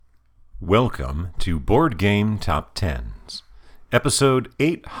Welcome to Board Game Top Tens, episode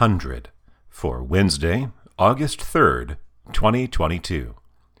 800 for Wednesday, August 3rd, 2022.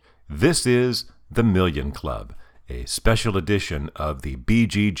 This is The Million Club, a special edition of the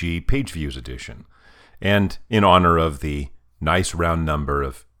BGG Page Views edition, and in honor of the nice round number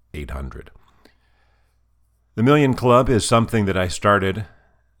of 800. The Million Club is something that I started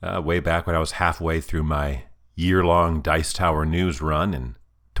way back when I was halfway through my year-long Dice Tower News run in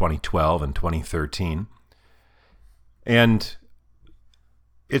 2012 and 2013. And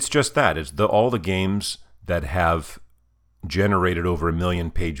it's just that. It's all the games that have generated over 1 million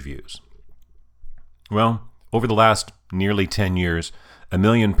page views. Well, over the last nearly 10 years, 1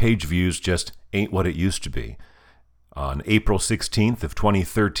 million page views just ain't what it used to be. On April 16th of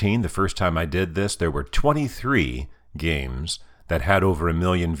 2013, the first time I did this, there were 23 games that had over 1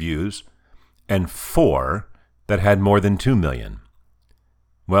 million views and 4 that had more than 2 million.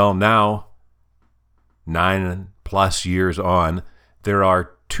 Well, now, 9+ years on, there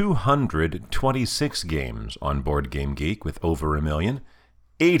are 226 games on Board Game Geek with over 1 million,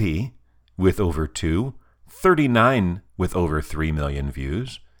 80 with over 2, 39 with over 3 million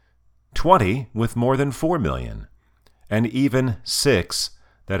views, 20 with more than 4 million, and even 6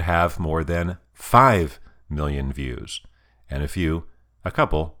 that have more than 5 million views, and a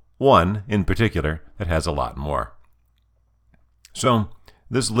couple, one in particular, that has a lot more. So,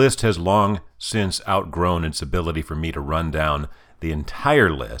 this list has long since outgrown its ability for me to run down the entire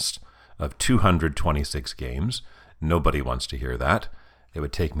list of 226 games. Nobody wants to hear that. It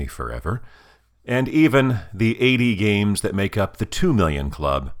would take me forever. And even the 80 games that make up the 2 million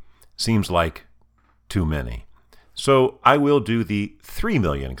club seems like too many. So I will do the 3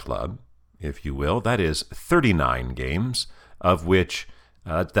 million club, if you will. That is 39 games, of which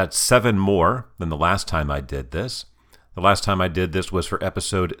that's 7 more than the last time I did this. The last time I did this was for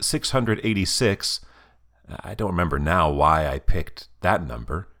episode 686. I don't remember now why I picked that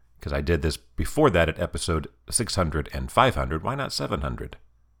number, because I did this before that at episode 600 and 500. Why not 700?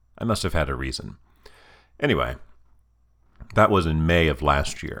 I must have had a reason. Anyway, that was in May of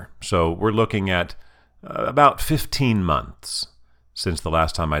last year. So we're looking at about 15 months since the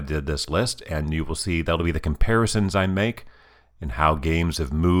last time I did this list, and you will see that'll be the comparisons I make and how games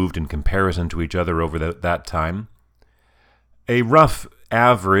have moved in comparison to each other over that time. A rough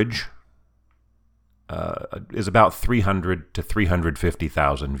average is about 300 to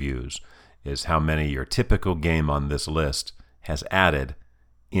 350,000 views, is how many your typical game on this list has added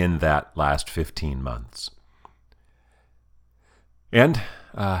in that last 15 months. And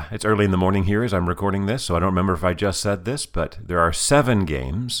it's early in the morning here as I'm recording this, so I don't remember if I just said this, but there are 7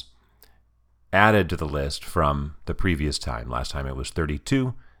 games added to the list from the previous time. Last time it was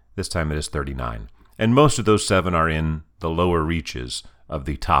 32, this time it is 39. And most of those 7 are in the lower reaches of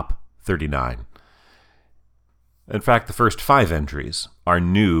the top 39. In fact, the first 5 entries are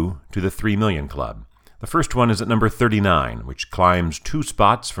new to the 3 million club. The first one is at number 39, which climbs 2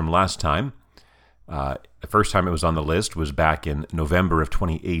 spots from last time. The first time it was on the list was back in November of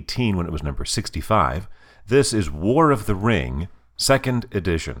 2018 when it was number 65. This is War of the Ring, 2nd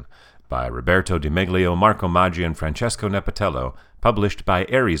edition, by Roberto Di Meglio, Marco Maggi, and Francesco Nepatello, published by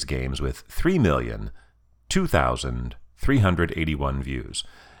Ares Games with 3,002,381 views.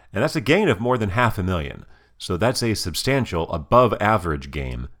 And that's a gain of more than 500,000. So that's a substantial above-average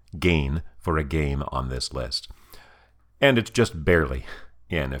gain for a game on this list. And it's just barely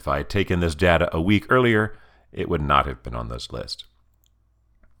in. If I had taken this data a week earlier, it would not have been on this list.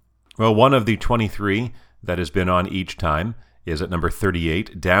 Well, one of the 23 that has been on each time is at number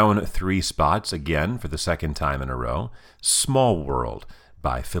 38, down 3 spots again for the second time in a row. Small World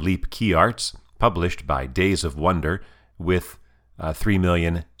by Philippe Kiarts, published by Days of Wonder with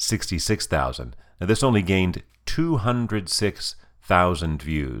 3,066,000. Now this only gained 206,000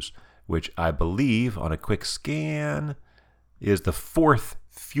 views, which I believe on a quick scan is the 4th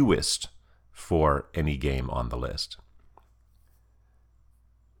fewest for any game on the list.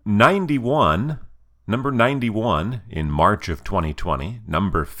 Number 91 in March of 2020,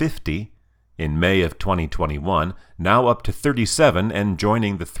 number 50 in May of 2021, now up to 37 and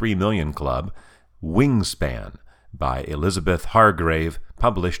joining the 3 million club, Wingspan by Elizabeth Hargrave,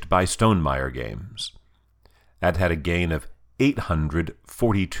 published by Stonemaier Games. That had a gain of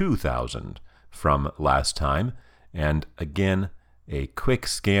 842,000 from last time, and again, a quick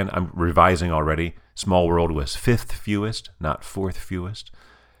scan, I'm revising already, Small World was 5th fewest, not 4th fewest.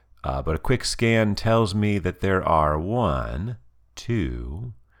 But a quick scan tells me that there are 1,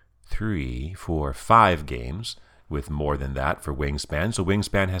 2, 3, 4, 5 games with more than that for Wingspan. So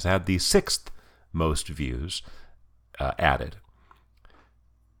Wingspan has had the 6th most views added.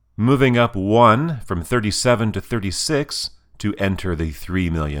 Moving up one from 37 to 36 to enter the 3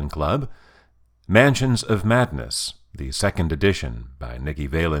 million club, Mansions of Madness, the second edition by Nikki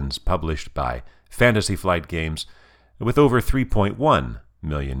Valens, published by Fantasy Flight Games, with over 3.1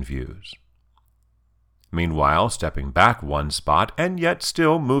 million views. Meanwhile, stepping back one spot and yet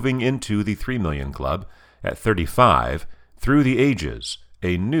still moving into the 3 million club at 35, Through the Ages,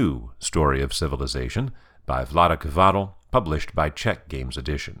 a new story of civilization by Vlada Kvaddl, published by Czech Games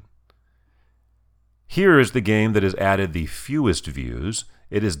Edition. Here is the game that has added the fewest views.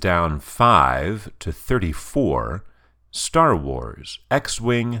 It is down 5 to 34, Star Wars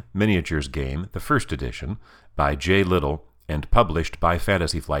X-Wing Miniatures game, the first edition, by Jay Little and published by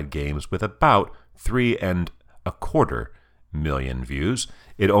Fantasy Flight Games with about 3.25 million views.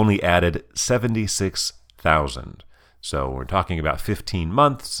 It only added 76,000. So we're talking about 15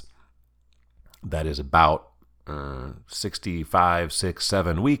 months. That is about 65, 6,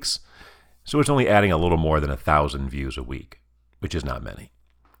 7 weeks. So it's only adding a little more than 1,000 views a week, which is not many.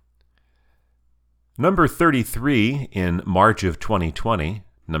 Number 33 in March of 2020,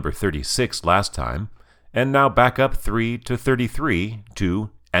 number 36 last time, and now back up 3 to 33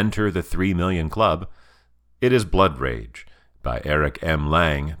 to enter the 3 million club. It is Blood Rage by Eric M.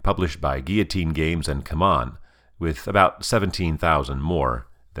 Lang, published by Guillotine Games and Kaman, with about 17,000 more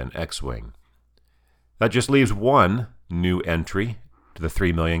than X-Wing. That just leaves one new entry to the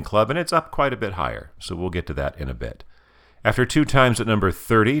 3 million club, and it's up quite a bit higher, so we'll get to that in a bit. After 2 times at number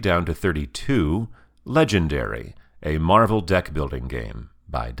 30 down to 32, Legendary, a Marvel deck-building game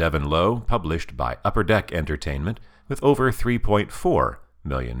by Devin Lowe, published by Upper Deck Entertainment, with over 3.4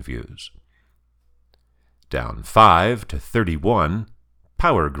 million views. Down 5 to 31,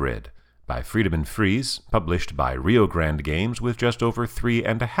 Power Grid by Freedom and Freeze, published by Rio Grande Games, with just over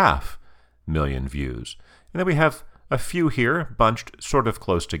 3.5 million views. And then we have a few here, bunched sort of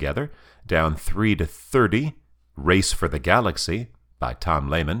close together. Down 3 to 30, Race for the Galaxy by Tom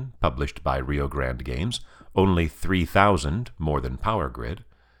Lehman, published by Rio Grande Games, only 3,000 more than Power Grid.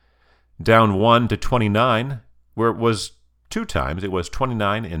 Down 1 to 29, where it was 2 times. It was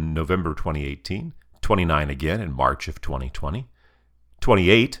 29 in November 2018, 29 again in March of 2020,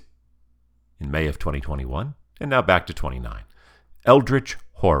 28 in May of 2021, and now back to 29. Eldritch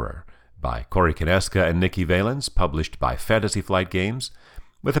Horror by Corey Konieczka and Nikki Valens, published by Fantasy Flight Games,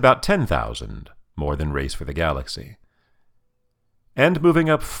 with about 10,000 more than Race for the Galaxy. And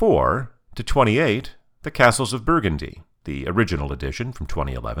moving up 4 to 28, The Castles of Burgundy, the original edition from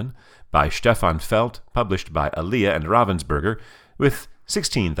 2011, by Stefan Feld, published by Alea and Ravensburger, with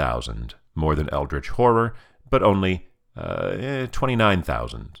 16,000 more than Eldritch Horror, but only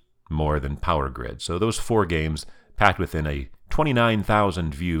 29,000 more than Power Grid. So those 4 games packed within a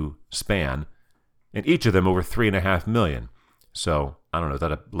 29,000 view span, and each of them over 3.5 million. So, I don't know, is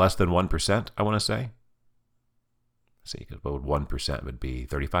that less than 1%, I want to say? Let's see, because 1% would be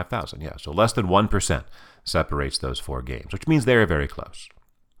 35,000. Yeah, so less than 1% separates those 4 games, which means they're very close.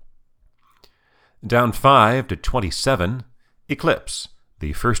 Down 5 to 27, Eclipse,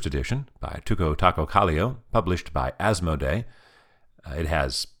 the first edition by Tuco Taco Kallio, published by Asmodee. It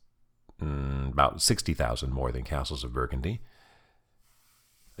has about 60,000 more than Castles of Burgundy.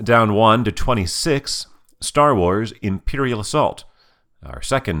 Down 1 to 26, Star Wars Imperial Assault, our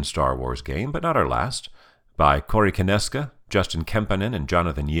second Star Wars game, but not our last, by Corey Konieczka, Justin Kemppanen, and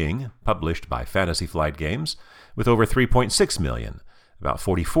Jonathan Ying, published by Fantasy Flight Games, with over 3.6 million, about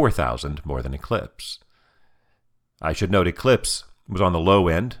 44,000 more than Eclipse. I should note Eclipse was on the low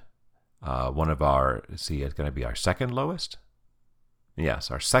end. One of our, it's going to be our second lowest?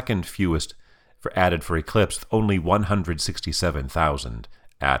 Yes, our second fewest added for Eclipse, with only 167,000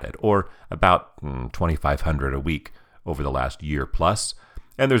 added, or about 2,500 a week over the last year plus.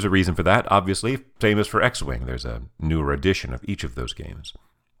 And there's a reason for that, obviously. Same as for X-Wing. There's a newer edition of each of those games.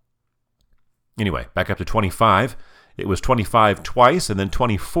 Anyway, back up to 25. It was 25 twice, and then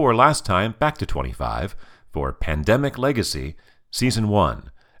 24 last time, back to 25, for Pandemic Legacy, Season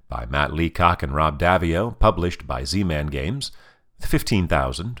 1, by Matt Leacock and Rob Davio, published by Z-Man Games,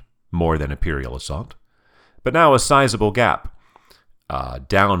 15,000, more than Imperial Assault. But now a sizable gap.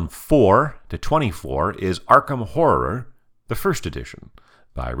 Down 4 to 24 is Arkham Horror, the first edition,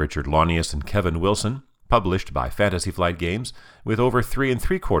 by Richard Launius and Kevin Wilson, published by Fantasy Flight Games, with over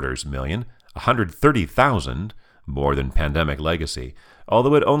 3.75 million, 130,000 more than Pandemic Legacy,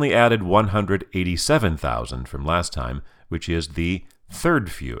 although it only added 187,000 from last time, which is the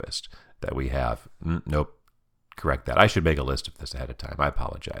third fewest that we have. Nope, correct that. I should make a list of this ahead of time. I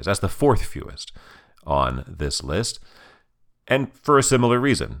apologize. That's the fourth fewest on this list, and for a similar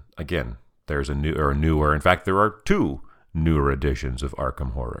reason. Again, there's a newer. In fact, there are 2 newer editions of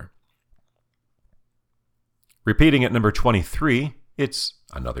Arkham Horror. Repeating at number 23, it's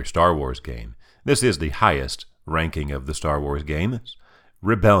another Star Wars game. This is the highest ranking of the Star Wars games.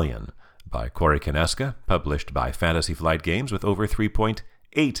 Rebellion by Corey Konieczka, published by Fantasy Flight Games, with over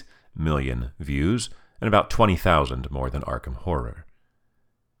 3.8 million views and about 20,000 more than Arkham Horror.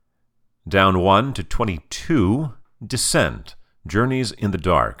 Down 1 to 22, Descent, Journeys in the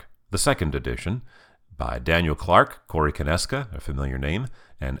Dark, the second edition, by Daniel Clark, Corey Konieczka, a familiar name,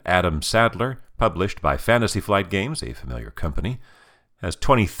 and Adam Sadler, published by Fantasy Flight Games, a familiar company, has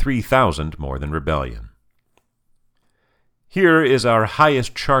 23,000 more than Rebellion. Here is our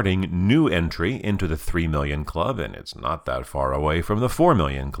highest charting new entry into the 3 million club, and it's not that far away from the 4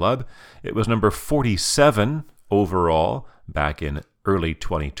 million club. It was number 47 overall back in early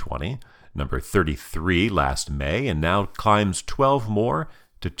 2020, number 33 last May, and now climbs 12 more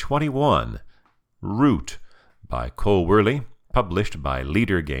to 21. Root by Cole Wehrle, published by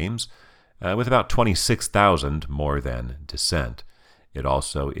Leader Games, with about 26,000 more than Descent. It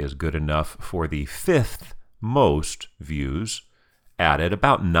also is good enough for the fifth most views, added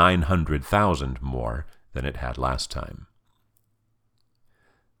about 900,000 more than it had last time.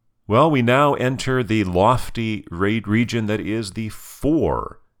 Well, we now enter the lofty region that is the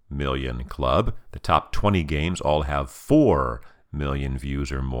 4 million club. The top 20 games all have 4 million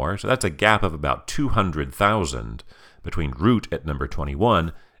views or more, so that's a gap of about 200,000 between Root at number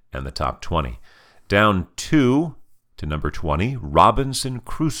 21 and the top 20. Down 2 to number 20, Robinson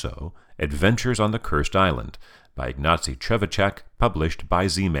Crusoe, Adventures on the Cursed Island, by Ignacy Trzewiczek, published by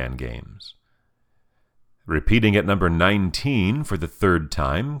Z-Man Games. Repeating at number 19 for the third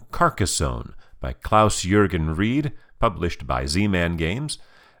time, Carcassonne, by Klaus-Jürgen Ried, published by Z-Man Games,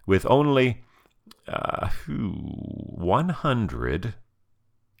 with only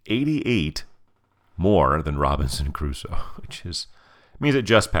 188 more than Robinson Crusoe, which means it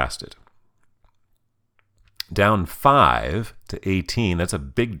just passed it. Down 5 to 18, that's a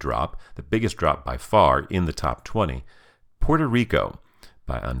big drop, the biggest drop by far in the top 20. Puerto Rico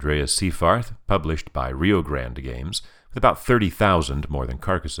by Andreas Seyfarth, published by Rio Grande Games, with about 30,000 more than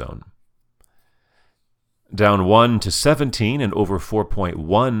Carcassonne. Down 1 to 17 and over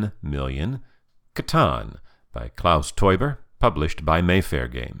 4.1 million, Catan by Klaus Teuber, published by Mayfair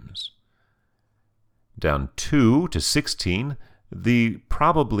Games. Down 2 to 16,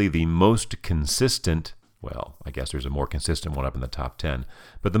 probably the most consistent, well, I guess there's a more consistent one up in the top 10,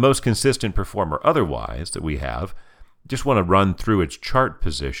 but the most consistent performer otherwise that we have, just want to run through its chart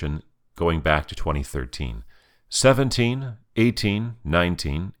position going back to 2013. 17, 18,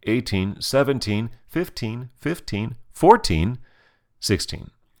 19, 18, 17, 15, 15, 14,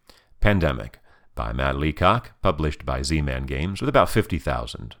 16. Pandemic by Matt Leacock, published by Z-Man Games, with about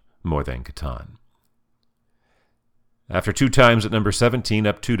 50,000 more than Catan. After 2 times at number 17,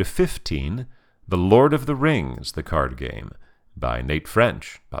 up 2 to 15, The Lord of the Rings, the card game, by Nate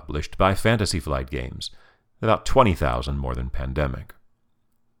French, published by Fantasy Flight Games, about 20,000 more than Pandemic.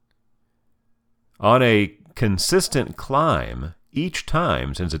 On a consistent climb each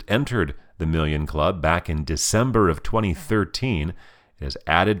time since it entered the Million Club back in December of 2013, it has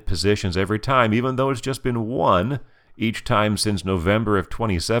added positions every time, even though it's just been 1 each time since November of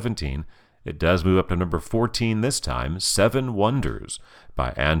 2017. It does move up to number 14 this time, 7 Wonders,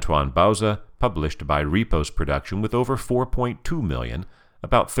 by Antoine Bauza, published by Repos Production, with over 4.2 million,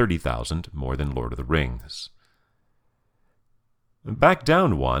 about 30,000 more than Lord of the Rings. Back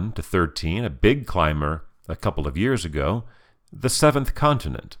down 1 to 13, a big climber a couple of years ago, The Seventh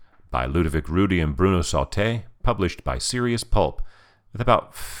Continent, by Ludovic Roudy and Bruno Sauté, published by Sirius Pulp, with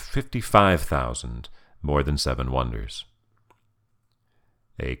about 55,000 more than 7 Wonders.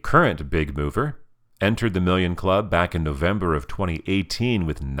 A current big mover entered the Million Club back in November of 2018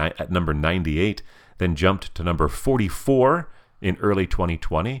 at number 98, then jumped to number 44 in early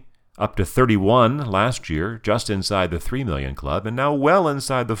 2020, up to 31 last year, just inside the 3 Million Club, and now well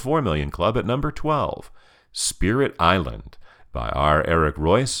inside the 4 Million Club at number 12. Spirit Island by R. Eric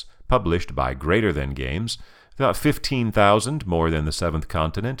Royce, published by Greater Than Games, about 15,000 more than The Seventh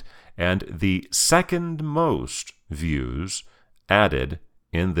Continent, and the second most views added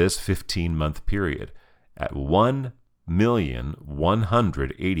in this 15-month period at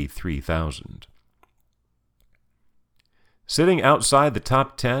 1,183,000. Sitting outside the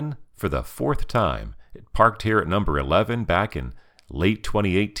top 10 for the 4th time, it parked here at number 11 back in late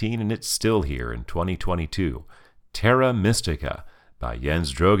 2018, and it's still here in 2022. Terra Mystica by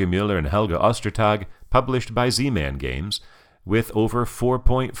Jens Drogemüller and Helge Ostertag, published by Z-Man Games, with over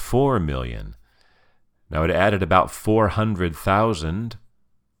 4.4 million. Now, it added about 400,000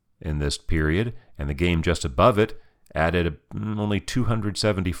 in this period, and the game just above it added only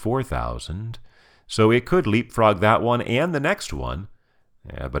 274,000. So it could leapfrog that one and the next one.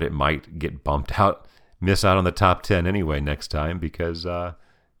 Yeah, but it might get bumped out, miss out on the top 10 anyway next time because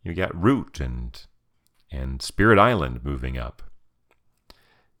you got Root and Spirit Island moving up.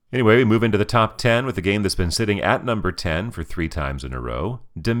 Anyway, we move into the top 10 with a game that's been sitting at number 10 for 3 times in a row,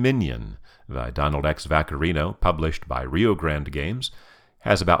 Dominion by Donald X. Vaccarino, published by Rio Grande Games,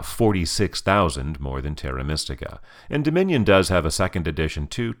 has about 46,000 more than Terra Mystica. And Dominion does have a second edition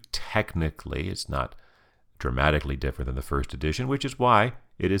too. Technically, it's not dramatically different than the first edition, which is why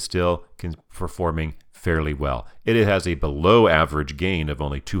it is still performing fairly well. It has a below average gain of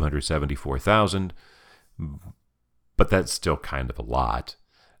only 274,000, but that's still kind of a lot.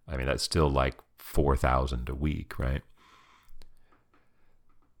 I mean, that's still like 4,000 a week, right?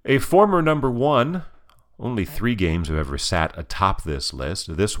 A former number one, only 3 games have ever sat atop this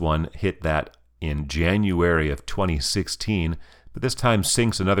list. This one hit that in January of 2016, but this time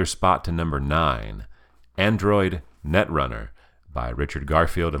sinks another spot to number 9. Android Netrunner by Richard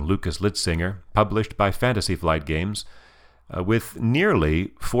Garfield and Lucas Litzinger, published by Fantasy Flight Games, with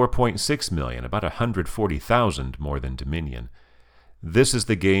nearly 4.6 million, about 140,000 more than Dominion. This is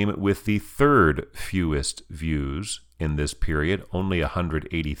the game with the third fewest views in this period, only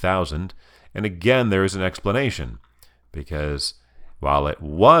 180,000. And again, there is an explanation, because while it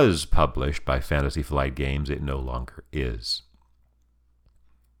was published by Fantasy Flight Games, it no longer is.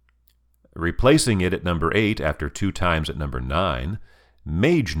 Replacing it at number 8 after 2 times at number 9,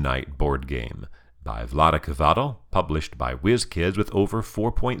 Mage Knight board game by Vlaada Chvátil, published by WizKids with over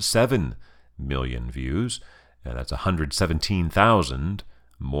 4.7 million views. And that's 117,000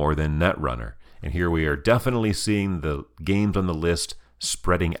 more than Netrunner. And here we are definitely seeing the games on the list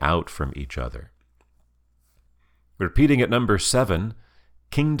spreading out from each other. Repeating at number 7,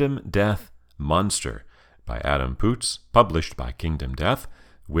 Kingdom Death Monster by Adam Poots, published by Kingdom Death,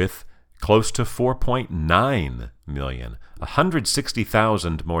 with close to 4.9 million,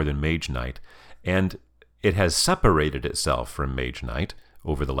 160,000 more than Mage Knight, and it has separated itself from Mage Knight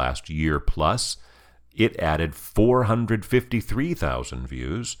over the last year plus. It added 453,000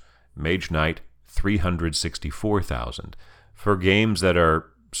 views, Mage Knight 364,000. For games that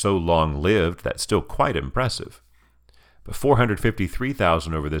are so long-lived, that's still quite impressive. But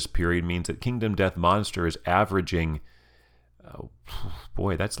 453,000 over this period means that Kingdom Death Monster is averaging,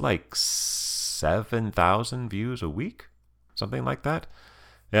 that's like 7,000 views a week, something like that.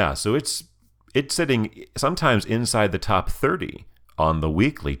 Yeah, so it's sitting sometimes inside the top 30 on the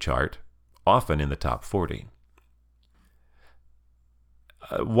weekly chart, often in the top 40.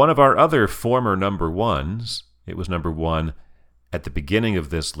 One of our other former number ones, it was number 1 at the beginning of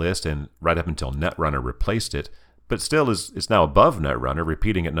this list and right up until Netrunner replaced it, but still is now above Netrunner,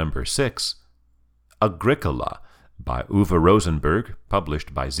 repeating at number 6, Agricola by Uwe Rosenberg,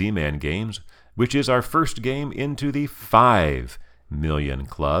 published by Z-Man Games, which is our first game into the 5 million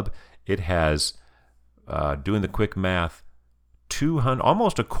club. It has, doing the quick math,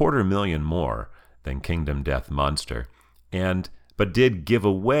 almost 250,000 more than Kingdom Death Monster, but did give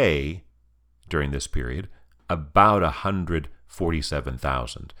away during this period about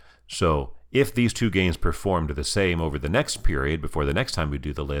 147,000. So if these 2 games performed the same over the next period, before the next time we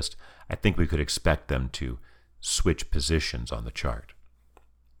do the list, I think we could expect them to switch positions on the chart.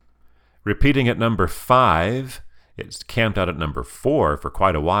 Repeating at number 5, it's camped out at number 4 for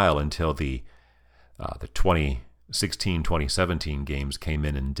quite a while until the 2016-2017 games came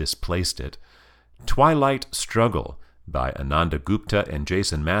in and displaced it. Twilight Struggle by Ananda Gupta and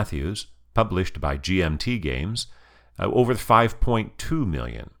Jason Matthews, published by GMT Games, over 5.2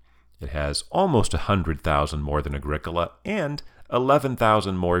 million. It has almost 100,000 more than Agricola and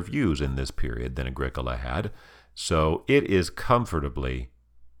 11,000 more views in this period than Agricola had, so it is comfortably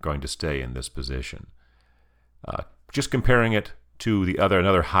going to stay in this position. Just comparing it to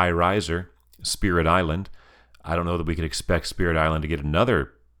another high riser, Spirit Island, I don't know that we could expect Spirit Island to get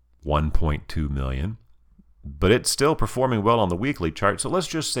another 1.2 million, but it's still performing well on the weekly chart, so let's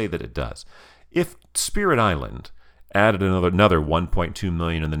just say that it does. If Spirit Island added another 1.2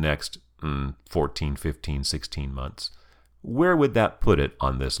 million in the next 14, 15, 16 months, where would that put it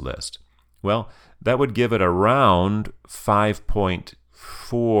on this list? Well, that would give it around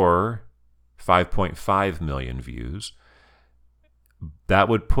 5.4, 5.5 million views. That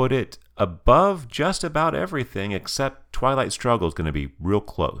would put it above just about everything except Twilight Struggle is going to be real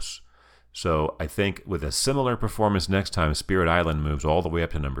close. So I think with a similar performance next time, Spirit Island moves all the way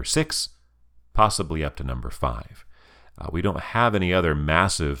up to number 6, possibly up to number 5. We don't have any other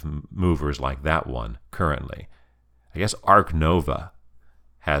massive movers like that one currently. I guess Ark Nova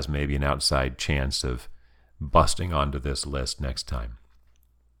has maybe an outside chance of busting onto this list next time,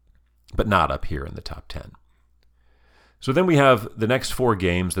 but not up here in the top 10. So then we have the next 4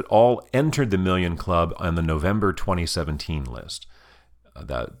 games that all entered the Million Club on the November 2017 list.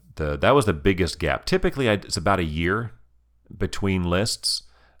 That was the biggest gap. Typically, it's about a year between lists.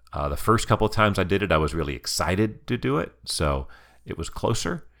 The first couple of times I did it, I was really excited to do it, so it was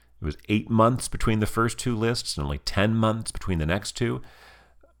closer. It was 8 months between the first 2 lists and only 10 months between the next 2.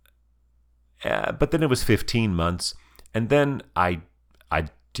 But then it was 15 months, and then I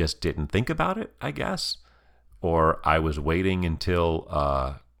just didn't think about it, I guess. Or I was waiting until,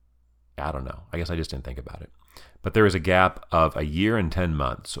 I don't know. I guess I just didn't think about it. But there was a gap of a year and 10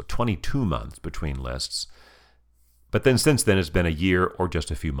 months, so 22 months between lists. But then since then, it's been a year or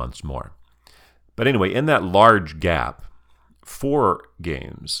just a few months more. But anyway, in that large gap, 4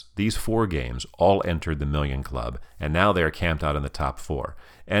 games, these 4 games all entered the Million Club, and now they're camped out in the top 4.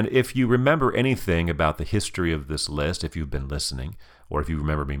 And if you remember anything about the history of this list, if you've been listening, or if you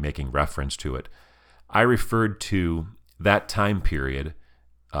remember me making reference to it, I referred to that time period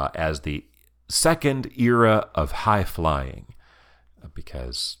as the second era of high flying,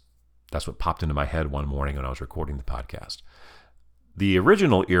 because that's what popped into my head one morning when I was recording the podcast. The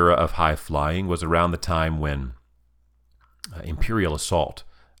original era of high flying was around the time when Imperial Assault,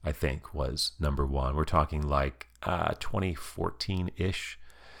 I think, was number 1. We're talking like 2014-ish.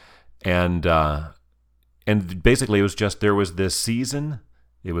 And basically it was just, there was this season,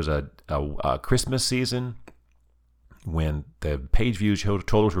 it was a Christmas season when the page views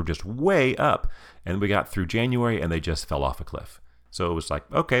totals were just way up, and we got through January and they just fell off a cliff. So it was like,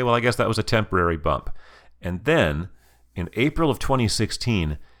 okay, well, I guess that was a temporary bump. And then in April of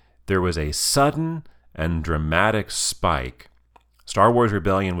 2016, there was a sudden and dramatic spike. Star Wars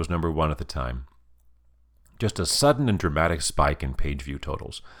Rebellion was number 1 at the time. Just a sudden and dramatic spike in page view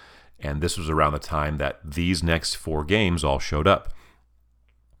totals. And this was around the time that these next 4 games all showed up.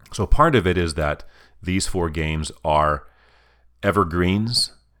 So part of it is that these 4 games are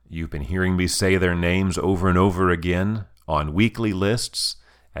evergreens. You've been hearing me say their names over and over again on weekly lists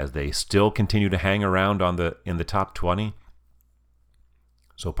as they still continue to hang around in the top 20.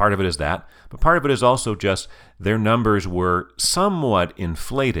 So part of it is that, but part of it is also just their numbers were somewhat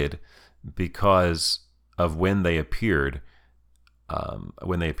inflated because of when they appeared on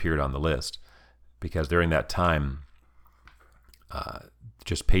the list. Because during that time,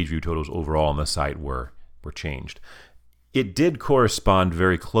 just page view totals overall on the site were changed. It did correspond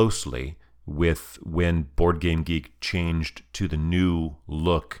very closely with when Board Game Geek changed to the new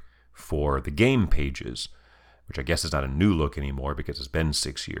look for the game pages, which I guess is not a new look anymore because it's been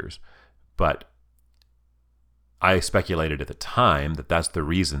 6 years. But I speculated at the time that that's the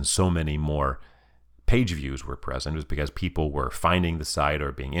reason so many more page views were present, was because people were finding the site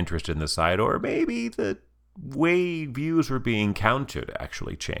or being interested in the site, or maybe the way views were being counted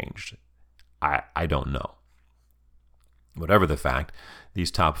actually changed. I don't know. Whatever the fact,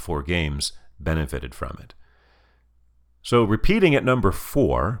 these top 4 games benefited from it. So repeating at number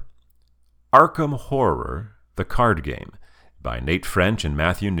 4, Arkham Horror, the card game, by Nate French and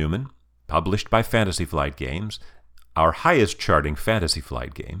Matthew Newman, published by Fantasy Flight Games, our highest charting Fantasy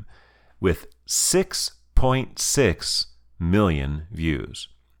Flight game, with 6.6 million views.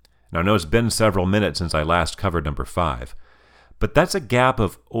 Now, I know it's been several minutes since I last covered number 5, but that's a gap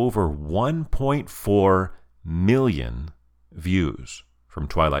of over 1.4 million views from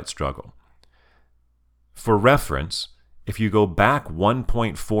Twilight Struggle. For reference, if you go back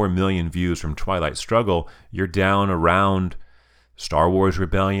 1.4 million views from Twilight Struggle, you're down around Star Wars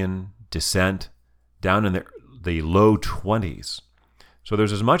Rebellion, Descent, down in the low 20s. So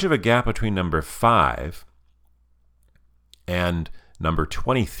there's as much of a gap between number 5 and number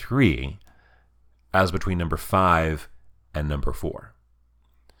 23 as between number 5 and number 4.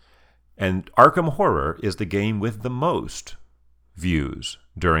 And Arkham Horror is the game with the most views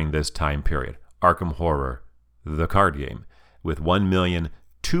during this time period. Arkham Horror, the card game, with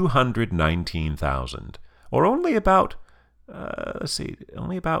 1,219,000, or only about,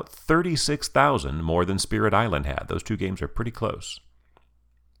 only about 36,000 more than Spirit Island had. Those 2 games are pretty close.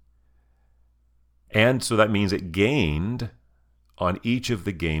 And so that means it gained on each of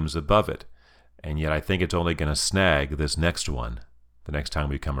the games above it. And yet I think it's only going to snag this next one the next time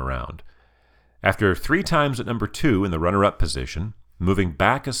we come around. After 3 times at number 2 in the runner-up position, moving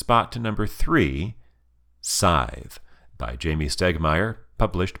back a spot to number 3, Scythe by Jamie Stegmaier,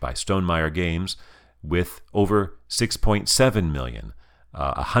 published by Stonemaier Games, with over 6.7 million,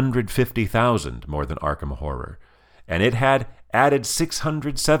 150,000 more than Arkham Horror. And it had added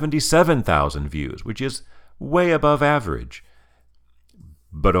 677,000 views, which is way above average.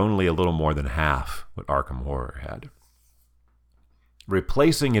 but only a little more than half what Arkham Horror had.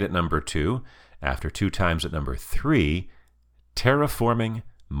 Replacing it at number 2, after 2 times at number 3, Terraforming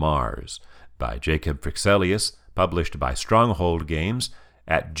Mars by Jacob Fryxelius, published by Stronghold Games,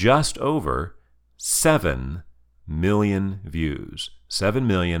 at just over 7 million views.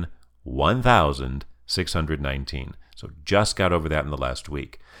 7,001,619. So just got over that in the last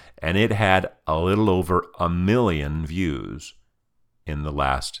week. And it had a little over 1 million views in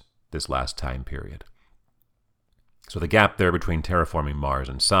this last time period. So the gap there between Terraforming Mars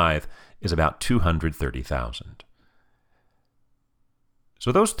and Scythe is about 230,000.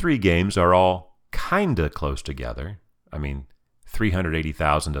 So those 3 games are all kind of close together. I mean,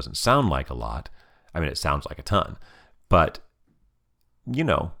 380,000 doesn't sound like a lot. I mean, it sounds like a ton. But, you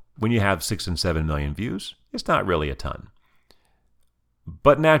know, when you have 6 and 7 million views, it's not really a ton.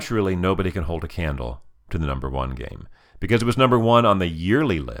 But naturally, nobody can hold a candle to the number 1 game, because it was number 1 on the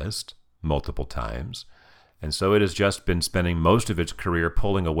yearly list multiple times. And so it has just been spending most of its career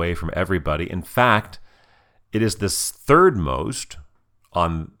pulling away from everybody. In fact, it is the 3rd most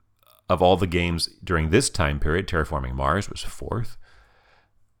of all the games during this time period. Terraforming Mars was 4th.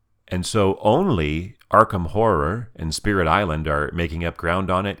 And so only Arkham Horror and Spirit Island are making up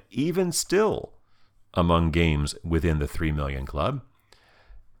ground on it, even still among games within the 3 million club.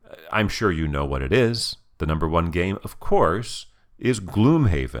 I'm sure you know what it is. The number 1 game, of course, is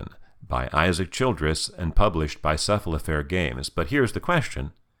Gloomhaven by Isaac Childress and published by Cephalofair Games. But here's the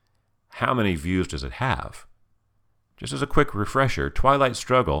question. How many views does it have? Just as a quick refresher, Twilight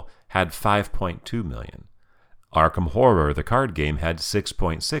Struggle had 5.2 million. Arkham Horror, the card game, had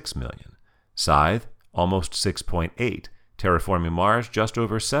 6.6 million. Scythe, almost 6.8. Terraforming Mars, just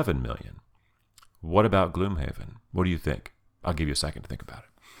over 7 million. What about Gloomhaven? What do you think? I'll give you a second to think about it.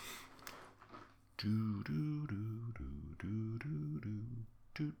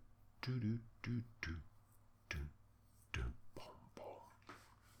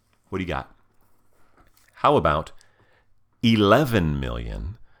 What do you got? How about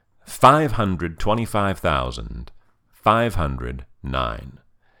 11,525,509?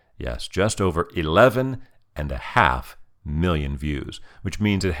 Yes, just over 11.5 million views, which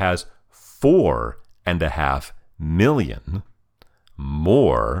means it has 4.5 million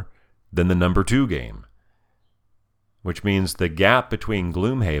more than the number 2 game, which means the gap between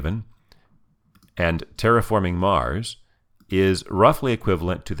Gloomhaven and Terraforming Mars is roughly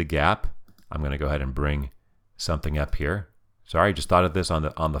equivalent to the gap. I'm going to go ahead and bring something up here. Sorry, just thought of this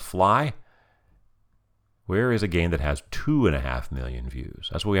on the fly. Where is a game that has 2.5 million views?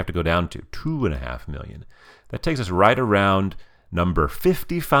 That's what we have to go down to, 2.5 million. That takes us right around number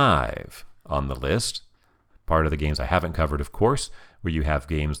 55 on the list. Part of the games I haven't covered, of course, where you have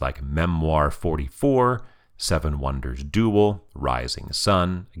games like Memoir 44, Seven Wonders Duel, Rising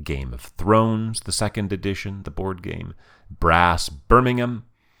Sun, Game of Thrones, the 2nd edition, the board game, Brass Birmingham.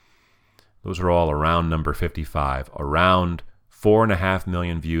 Those are all around number 55, around 4.5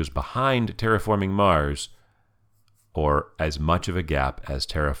 million views behind Terraforming Mars, or as much of a gap as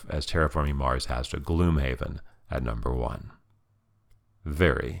Terraforming Mars has to Gloomhaven at number 1.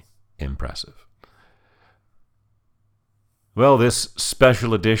 Very impressive. Well, this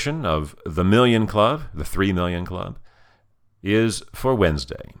special edition of The Million Club, the 3 Million Club, is for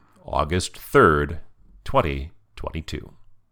Wednesday, August 3rd, 2022.